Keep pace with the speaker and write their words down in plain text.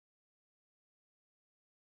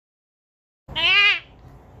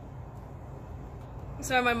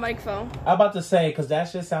Sorry, my mic fell. I'm about to say, because that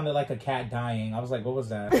shit sounded like a cat dying. I was like, what was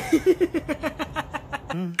that?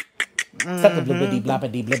 Stop the blibbity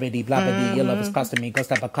bloppity blibbity bloppity. Your love is costing me. Go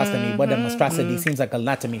stop accosting me. What a monstrosity. Seems like a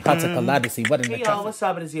lot to me. Hot a colossus. What an Hey y'all, what's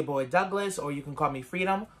up? It is your boy Douglas, or you can call me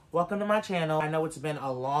Freedom. Welcome to my channel. I know it's been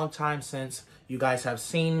a long time since you guys have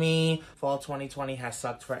seen me. Fall 2020 has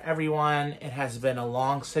sucked for everyone. It has been a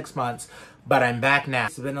long 6 months, but I'm back now.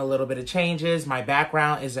 It's been a little bit of changes. My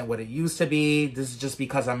background isn't what it used to be. This is just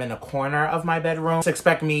because I'm in a corner of my bedroom. Just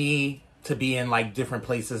expect me to be in like different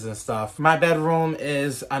places and stuff. My bedroom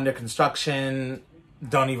is under construction.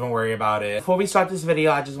 Don't even worry about it. Before we start this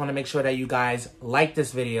video, I just want to make sure that you guys like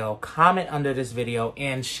this video, comment under this video,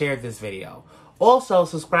 and share this video. Also,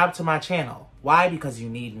 subscribe to my channel. Why? Because you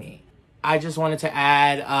need me. I just wanted to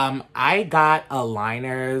add, I got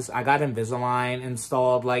aligners. I got Invisalign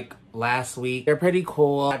installed like last week. They're pretty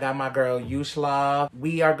cool. I got my girl Yoosh Luv.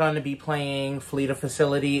 We are going to be playing Flee the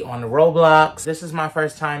Facility on Roblox. This is my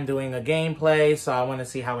first time doing a gameplay, so I want to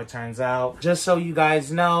see how it turns out. Just so you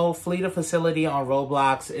guys know, Flee the Facility on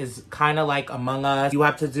Roblox is kind of like Among Us. You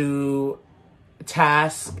have to do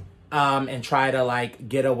tasks and try to like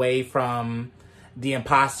get away from the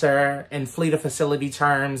imposter. In Flee the Facility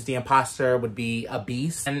terms, the imposter would be a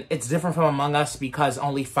beast. And it's different from Among Us because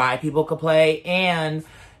only 5 people could play, and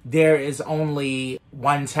there is only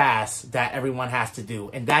one task that everyone has to do,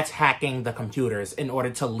 and that's hacking the computers in order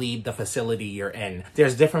to leave the facility you're in.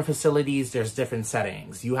 There's different facilities, there's different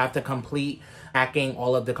settings. You have to complete hacking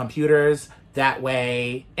all of the computers that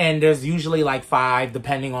way, and there's usually like 5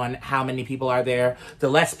 depending on how many people are there. The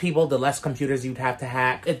less people, the less computers you'd have to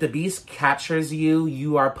hack. If the beast captures you,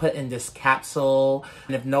 you are put in this capsule,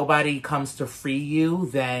 and if nobody comes to free you,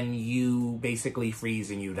 then you basically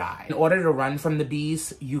freeze and you die. In order to run from the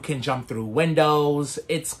beast, you can jump through windows.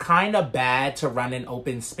 It's kind of bad to run in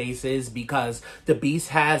open spaces because the beast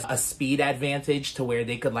has a speed advantage to where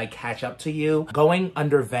they could like catch up to you. Going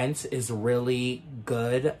under vents is really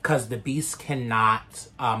good because the beast cannot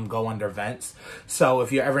go under vents. So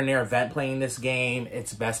if you're ever near a vent playing this game,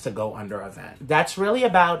 it's best to go under a vent. That's really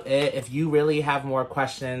about it. If you really have more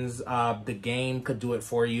questions, the game could do it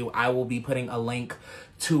for you. I will be putting a link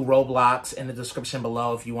to Roblox in the description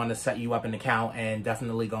below if you want to set you up an account, and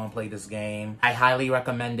definitely go and play this game. I highly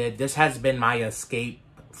recommend it. This has been my escape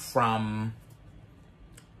from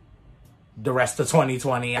the rest of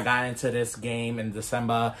 2020. I got into this game in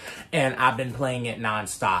December, and I've been playing it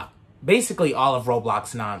non-stop. Basically all of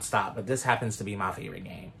Roblox non-stop, but this happens to be my favorite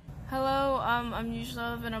game. Hello, I'm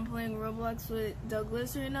Yooshluv, and I'm playing Roblox with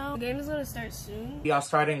Douglas right now. The game is gonna start soon. We are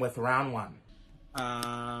starting with round 1.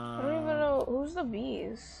 I don't even know who's the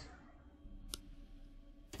bees.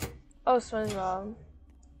 Oh, SpongeBob.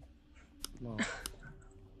 No.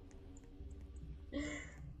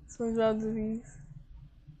 SpongeBob the bees.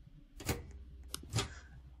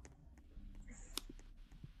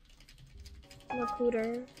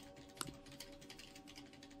 Recruiter.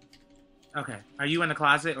 Okay, are you in the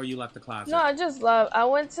closet or you left the closet? No, I just left. I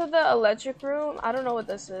went to the electric room. I don't know what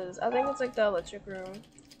this is. I think it's like the electric room.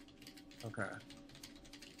 Okay.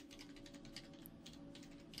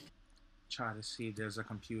 Try to see if there's a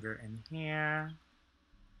computer in here.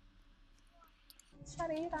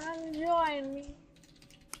 Shawty, join me.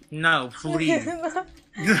 No, please. No.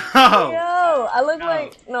 Yo, I look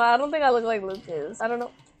like... No, I don't think I look like Lucas. I don't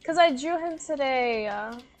know. Because I drew him today.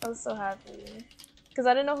 I was so happy. Because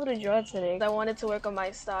I didn't know who to draw today. I wanted to work on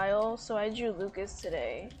my style, so I drew Lucas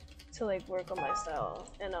today to like work on my style.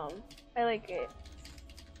 And I like it.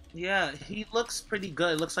 Yeah, he looks pretty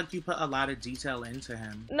good. It looks like you put a lot of detail into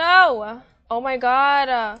him. No! Oh my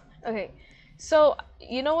god. Okay, so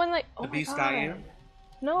you know when like... Oh the my beast god. got you?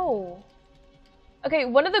 No. Okay,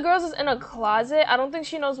 one of the girls is in a closet. I don't think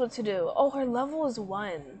she knows what to do. Oh, her level is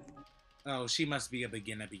 1. Oh, she must be a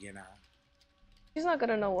beginner. She's not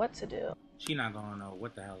gonna know what to do. She not gonna know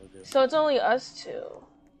what the hell to do. So it's only us 2.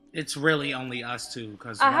 It's really only us 2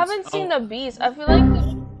 because I haven't seen the beast. I feel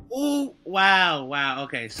like... Ooh, wow.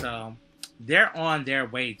 Okay, so they're on their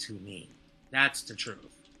way to me. That's the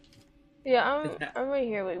truth. Yeah, I'm right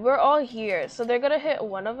here. Wait, we're all here, so they're gonna hit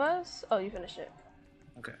one of us. Oh, you finished it.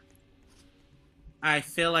 Okay. I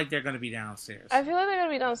feel like they're gonna be downstairs. I feel like they're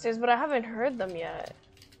gonna be downstairs, but I haven't heard them yet.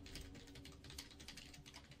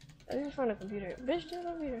 I just found a computer. Bitch, get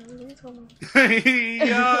over here. What are you talking about?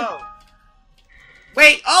 Yo!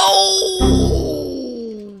 Wait! Oh!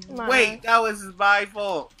 Wait, that was my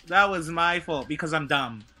fault. That was my fault because I'm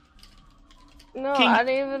dumb. No, I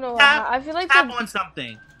didn't even know how. I feel like tap on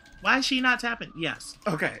something. Why is she not tapping? Yes.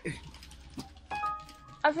 Okay.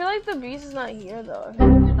 I feel like the beast is not here though. I feel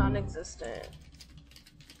like they're non-existent.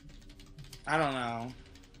 I don't know.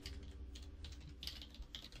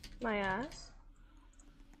 My ass.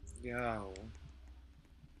 Yo.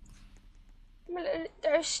 I'm a little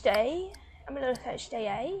thirsty. I'm a little thirsty,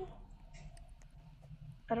 eh?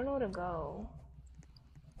 I don't know where to go.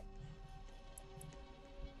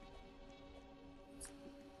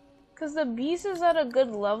 Cause the beast is at a good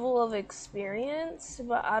level of experience,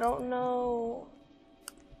 but I don't know.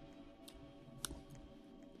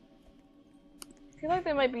 I feel like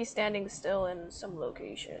they might be standing still in some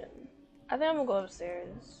location. I think I'm gonna go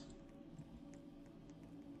upstairs.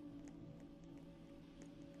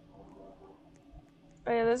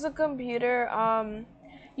 Oh yeah, there's a computer.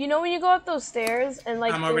 You know when you go up those stairs and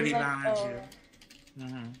like I'm already like, behind you.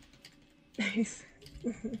 Nice.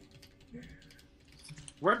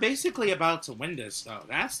 We're basically about to win this, though.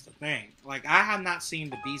 That's the thing. Like, I have not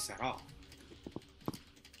seen the beast at all.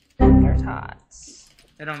 There's hots.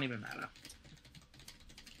 It don't even matter.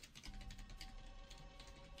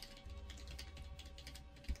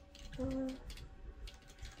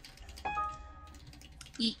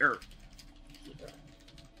 Eater.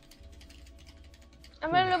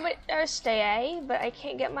 I'm a little bit thirsty, eh? But I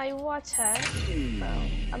can't get my water. So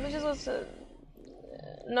I'm just going to.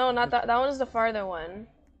 No, not that. That one is the farther one.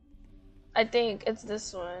 I think it's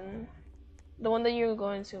this one. The one that you were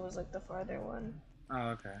going to was like the farther one.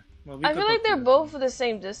 Oh, okay. Well, I feel like they're both the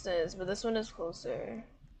same distance, but this one is closer.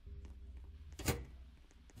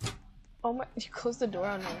 Oh my! You closed the door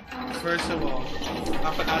on me. First of all,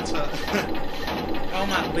 I forgot to. Oh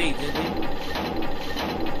my! Wait, did we?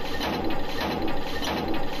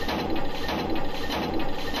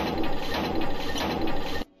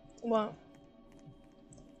 What?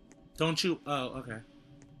 Don't you? Oh, okay.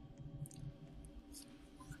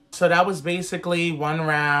 So that was basically one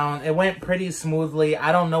round. It went pretty smoothly.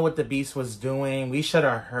 I don't know what the beast was doing. We should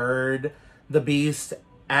have heard the beast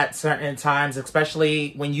at certain times,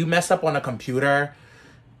 especially when you mess up on a computer.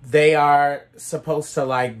 They are supposed to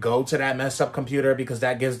like go to that messed up computer because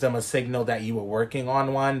that gives them a signal that you were working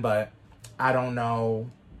on one, but I don't know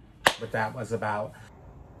what that was about.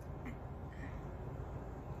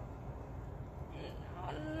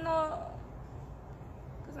 No,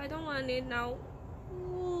 because I don't want to need now.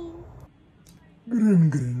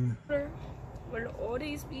 Will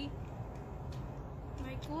always be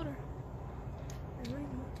my cooler.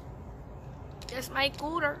 That's my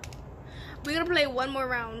cooler. We're gonna play one more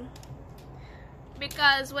round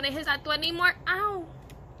because when it hits that 20 mark, ow,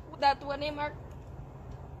 that 20 mark,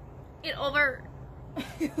 it over.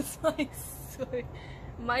 It's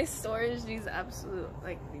my storage needs absolute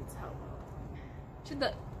needs help. Should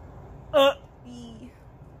the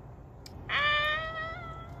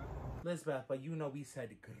Lisbeth, but you know we said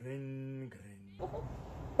grin.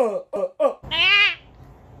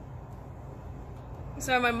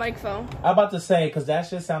 Sorry, my mic fell. I'm about to say, because that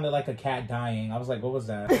just sounded like a cat dying. I was like, what was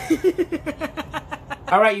that?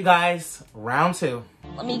 All right, you guys, round 2.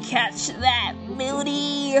 Let me catch that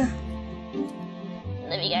booty.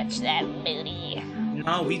 Let me catch that booty.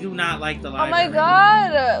 No, we do not like the library. Oh my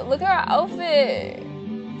god, look at our outfit.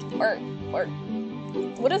 Or,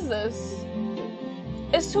 what is this?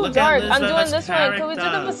 It's too dark. I'm doing this one. Can we do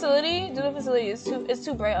the facility? Do the facility. It's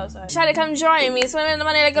too bright outside. Try to come join me. Swimming in the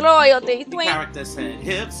money like a royalty. The character said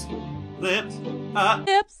hips, lips, up.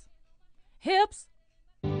 Hips.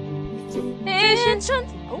 Attention.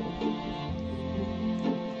 Oh.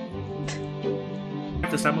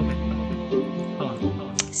 Stop moving. Hold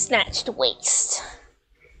on. Snatched waist.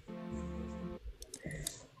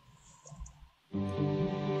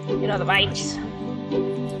 You know the vibes.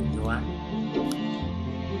 You what?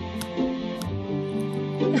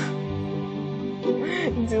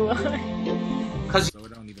 Do I? Because so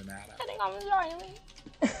it don't even matter. I think I'm enjoying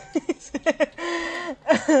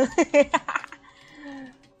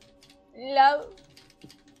me. Love.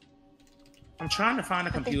 I'm trying to find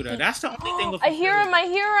a computer. That's the only thing. I hear him.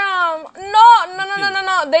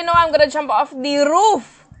 No. They know I'm gonna jump off the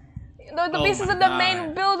roof. The beast is in the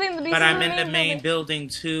main building. The beast but is I'm in the main building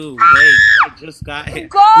too. Wait, I just got hit.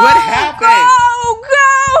 Go! What happened?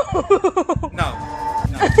 Go! No,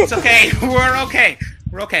 it's okay. We're okay.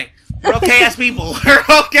 We're okay. We're okay as people. We're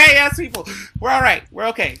okay as people. We're all right. We're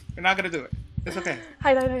okay. We're not gonna do it. It's okay.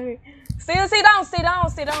 Hi. Stay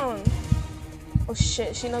down. Oh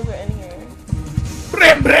shit, she knows we're in here.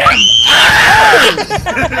 Brim.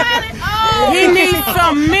 He needs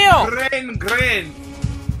some milk. Grin.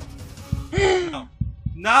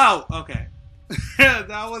 No. Okay.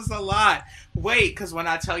 That was a lot. Wait, because when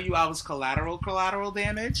I tell you I was collateral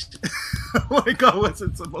damaged, like I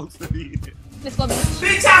wasn't supposed to be here. Let's go, bitch.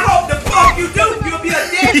 Bitch, I hope the fuck you do. You'll be a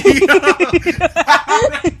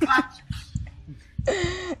dick.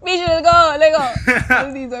 Misha, let's go. Let go. All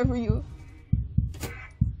of these are for you.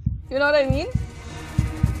 You know what I mean?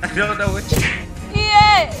 I don't know what you...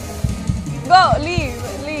 Yeah. Go. Leave.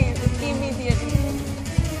 Immediately.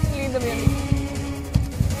 Leave the building.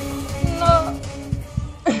 No.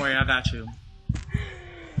 Don't worry, I got you.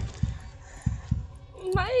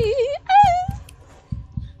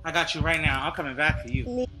 I got you right now. I'm coming back for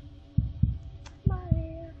you.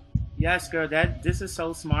 Yes, girl. This is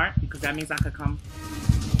so smart because that means I could come.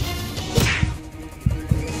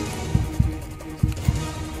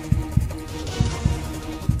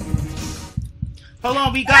 Hold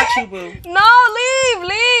on, we got you, boo. No,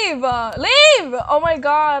 leave. Oh my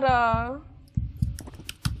god.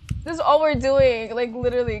 This is all we're doing. Like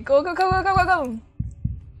literally. Go. That's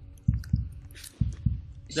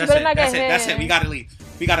it. We gotta leave.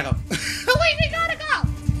 We gotta go. Wait, we gotta go.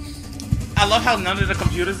 I love how none of the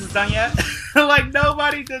computers is done yet. Like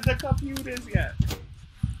nobody did the computers yet.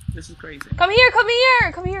 This is crazy. Come here.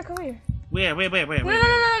 Where?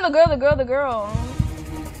 No, the girl.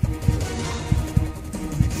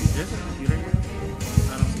 There's a computer here?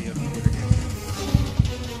 I don't see a computer here.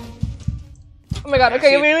 Oh my god,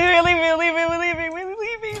 okay, we're leaving.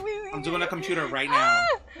 I'm doing a computer right now.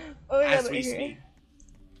 As we speak.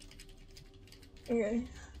 Okay.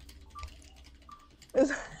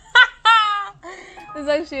 This is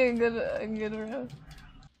actually a good round.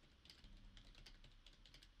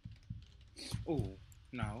 Ooh,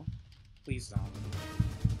 no. Please don't.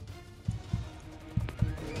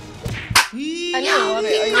 I need water.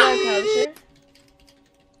 Are you on capture?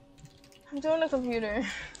 I'm doing a computer.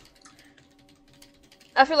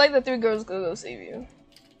 I feel like the 3 girls could go save you.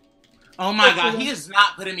 Oh my god, he is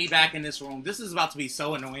not putting me back in this room. This is about to be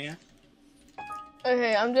so annoying.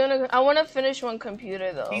 Okay, I want to finish one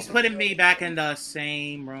computer though. He's putting me back in the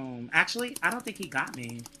same room. Actually, I don't think he got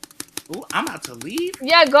me. Ooh, I'm about to leave.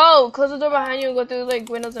 Yeah, go. Close the door behind you and go through like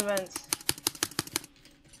windows and vents.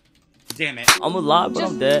 Damn it. I'm alive, but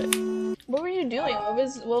I'm dead. What were you doing? What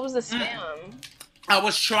was the spam? I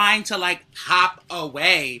was trying to like hop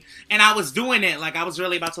away, and I was doing it like I was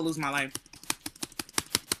really about to lose my life.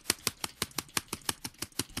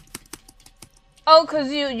 Oh, cause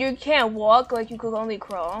you can't walk, like you could only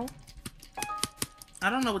crawl. I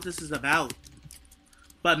don't know what this is about,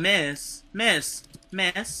 but miss.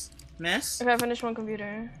 Okay, I finished one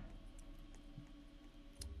computer.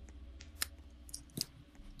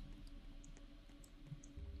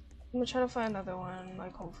 I'm gonna try to find another one,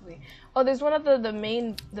 like hopefully. Oh, there's one at the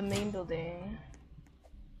main building.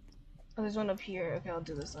 Oh, there's one up here. Okay, I'll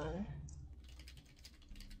do this one.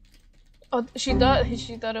 Oh, she thought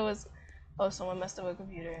it was. Oh, someone messed up with a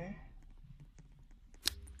computer.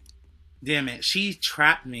 Damn it, she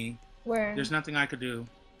trapped me. Where? There's nothing I could do.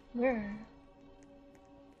 Where?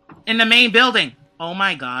 In the main building. Oh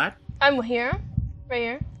my god. I'm here. Right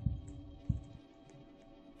here.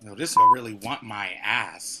 No, this girl really want my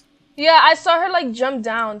ass. Yeah, I saw her like jump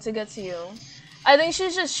down to get to you. I think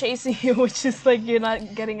she's just chasing you, which is like you're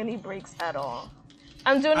not getting any breaks at all.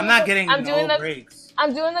 I'm not getting no breaks.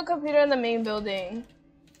 I'm doing the computer in the main building.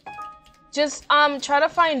 Just try to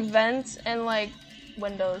find vents and like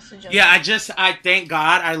windows to jump. Yeah, I thank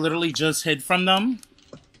God I literally just hid from them.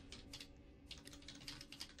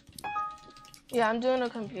 Yeah, I'm doing a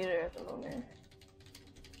computer at the moment.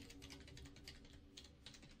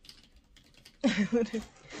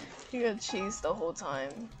 You got chased the whole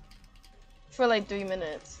time. For like 3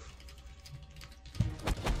 minutes.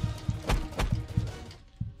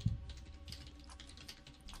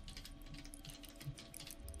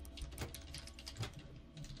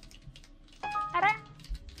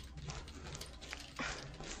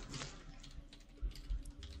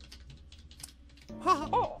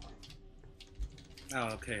 Oh,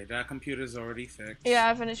 okay. That computer's already fixed. Yeah,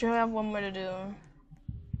 I finished. You only have one more to do.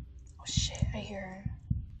 Oh shit, I hear her.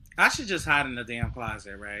 I should just hide in the damn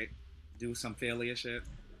closet, right? Do some failure shit.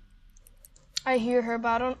 I hear her,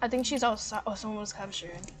 but I think she's outside. Oh, someone was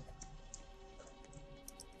captured.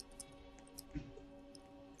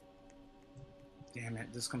 Damn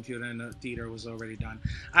it, this computer in the theater was already done.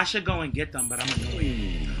 I should go and get them, but I'm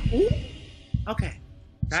annoyed. Ooh. Okay.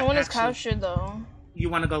 Someone is captured, though. You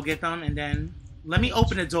want to go get them, and then... Let me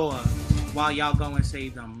open the door while y'all go and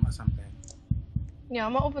save them or something. Yeah,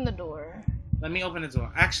 I'm gonna open the door. Let me open the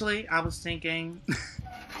door. Actually, I was thinking...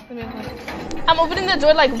 I'm opening the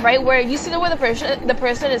door like right where... You see where the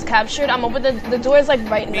person is captured? I'm opening the door is like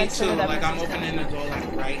right next to that. Me too. Like I'm opening the door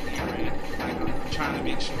like right near it. Like I'm trying to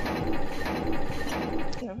make sure.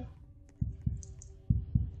 Yeah.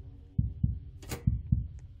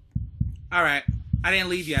 Alright. I didn't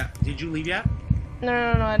leave yet. Did you leave yet? No,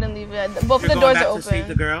 I didn't leave yet. Both of the doors are open. To save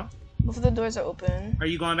the girl? Both of the doors are open. Are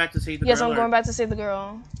you going back to save the girl? Yes, I'm going back to save the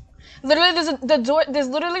girl. Literally, there's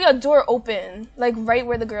literally a door open, like right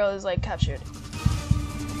where the girl is like captured.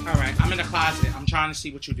 All right, I'm in the closet. I'm trying to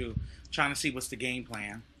see what you do. I'm trying to see what's the game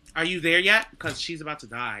plan. Are you there yet? Because she's about to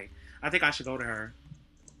die. I think I should go to her.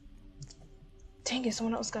 Dang it,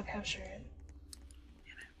 someone else got captured.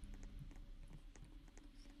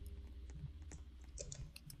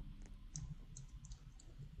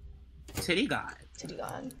 Titty God. Titty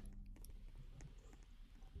God.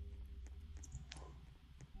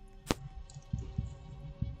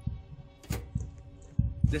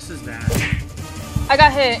 This is bad. I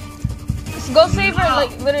got hit. Go save her,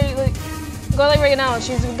 like, literally, like, go, like, right now.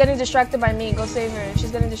 She's getting distracted by me. Go save her.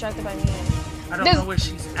 She's getting distracted by me. I don't know where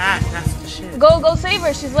she's at. That's the shit. Go save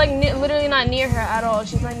her. She's, like, literally not near her at all.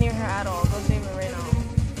 She's not near her at all. Go save her right now.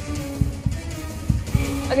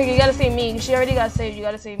 Okay, you gotta save me. She already got saved. You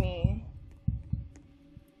gotta save me.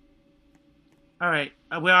 Alright.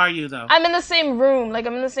 Where are you, though? I'm in the same room. Like,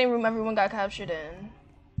 I'm in the same room everyone got captured in.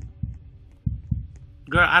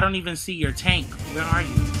 Girl, I don't even see your tank. Where are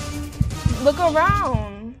you? Look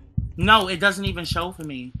around. No, it doesn't even show for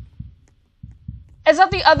me. Is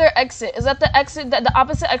that the other exit? Is that the exit, the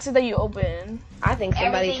opposite exit that you open? I think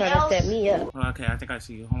somebody's trying to set me up. Oh, okay, I think I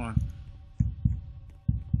see you. Hold on.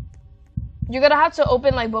 You're gonna have to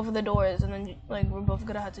open like both of the doors, and then like we're both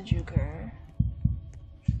gonna have to juke her.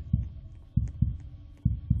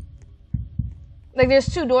 Like there's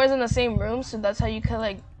two doors in the same room, so that's how you can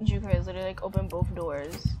like juke her. Is literally like open both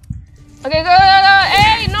doors. Okay, go.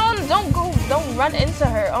 Hey, no, don't run into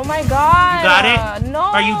her. Oh my god. You got it? No.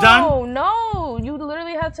 Are you done? No, you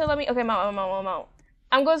literally have to let me. Okay, I'm out.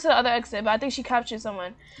 I'm going to the other exit, but I think she captured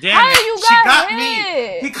someone. Damn How it. you She got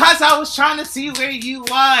hit? me because I was trying to see where you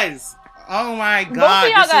was. Oh my god. Both of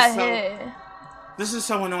y'all got hit. This is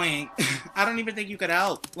so annoying. I don't even think you could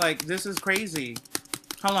help. Like, this is crazy.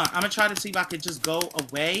 Hold on. I'm gonna try to see if I could just go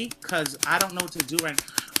away because I don't know what to do right now.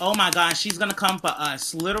 Oh my god, she's gonna come for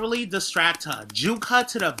us. Literally distract her. Juke her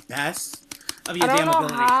to the best of your damn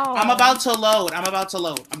ability. How. I'm about to load.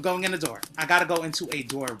 I'm going in the door. I gotta go into a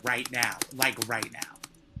door right now. Like, right now.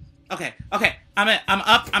 Okay. I'm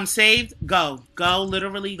up. I'm saved. Go.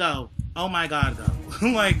 Literally go. Oh my god, go.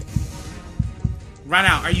 Like, run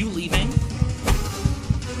out. Are you leaving?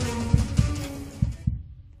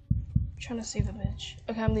 I'm trying to save the bitch.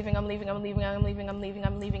 Okay, I'm leaving.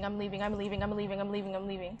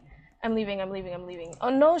 Oh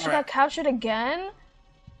no, she got captured again?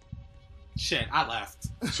 Shit, I left.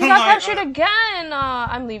 She got captured again.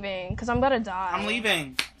 I'm leaving because I'm gonna die. I'm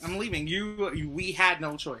leaving. We had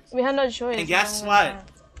no choice. We had no choice. And guess what?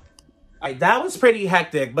 That was pretty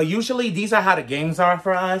hectic, but usually these are how the games are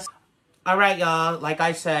for us. Alright, y'all. Like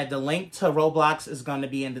I said, the link to Roblox is going to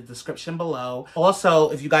be in the description below.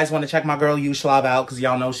 Also, if you guys want to check my girl Yooshluv out, because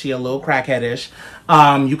y'all know she a little crackheadish,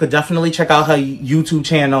 you could definitely check out her YouTube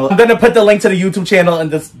channel. I'm going to put the link to the YouTube channel in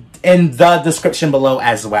the description below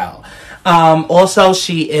as well. Also,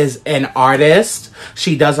 she is an artist.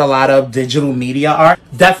 She does a lot of digital media art.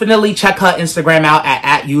 Definitely check her Instagram out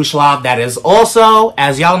at Yooshluv. That is also,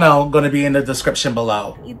 as y'all know, going to be in the description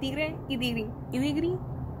below.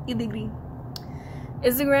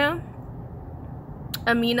 Instagram,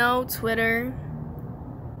 Amino, Twitter.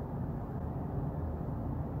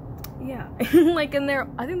 Yeah, like in there,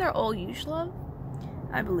 I think they're all Yooshluv.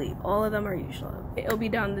 I believe all of them are Yooshluv. It'll be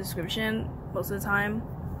down in the description most of the time.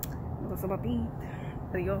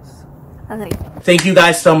 Adios. Thank you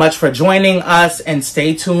guys so much for joining us, and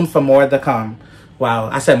stay tuned for more to come. Wow,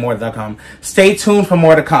 I said more to come. Stay tuned for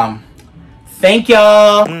more to come. Thank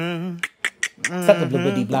y'all. Suck a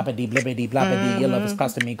blibbity bloppity blibbity bloppity. Your love is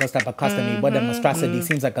costing me, ghost up costing me. What a monstrosity,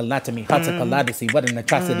 seems like a lot to me. Hearts a collidity, what an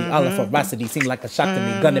atrocity. All of ferocity seemed like a shock to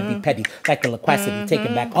me. Gonna be petty, like a loquacity,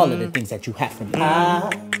 taking back all of the things that you have from me. I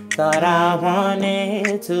thought I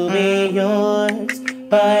wanted to be yours,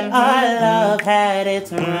 but our love had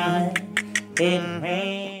its run. It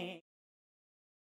rained.